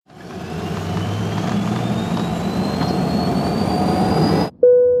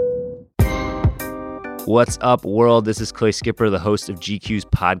What's up, world? This is Clay Skipper, the host of GQ's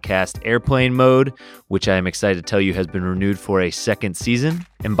podcast Airplane Mode, which I am excited to tell you has been renewed for a second season.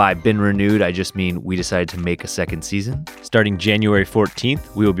 And by been renewed, I just mean we decided to make a second season. Starting January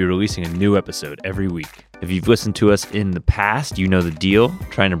 14th, we will be releasing a new episode every week. If you've listened to us in the past, you know the deal,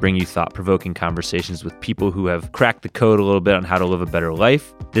 trying to bring you thought-provoking conversations with people who have cracked the code a little bit on how to live a better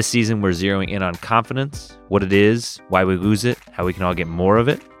life. This season, we're zeroing in on confidence, what it is, why we lose it, how we can all get more of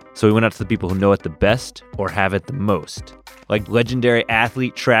it. So we went out to the people who know it the best or have it the most, like legendary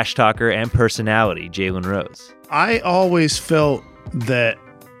athlete, trash talker, and personality, Jalen Rose. I always felt that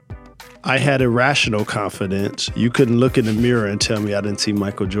I had irrational confidence. You couldn't look in the mirror and tell me I didn't see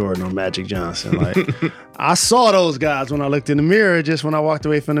Michael Jordan or Magic Johnson. Like, I saw those guys when I looked in the mirror. Just when I walked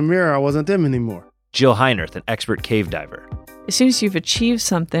away from the mirror, I wasn't them anymore. Jill Heinerth, an expert cave diver. As soon as you've achieved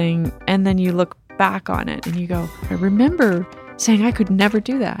something and then you look back on it and you go, I remember saying I could never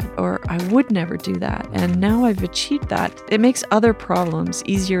do that, or I would never do that, and now I've achieved that. It makes other problems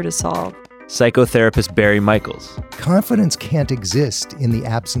easier to solve. Psychotherapist Barry Michaels. Confidence can't exist in the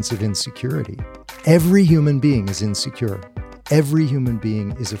absence of insecurity. Every human being is insecure. Every human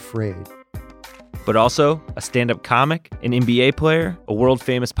being is afraid. But also a stand-up comic, an NBA player, a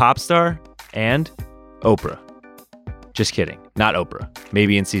world-famous pop star, and Oprah. Just kidding, not Oprah.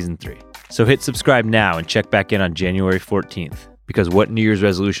 Maybe in season 3. So hit subscribe now and check back in on January 14th, because what New Year's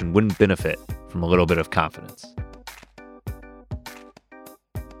resolution wouldn't benefit from a little bit of confidence?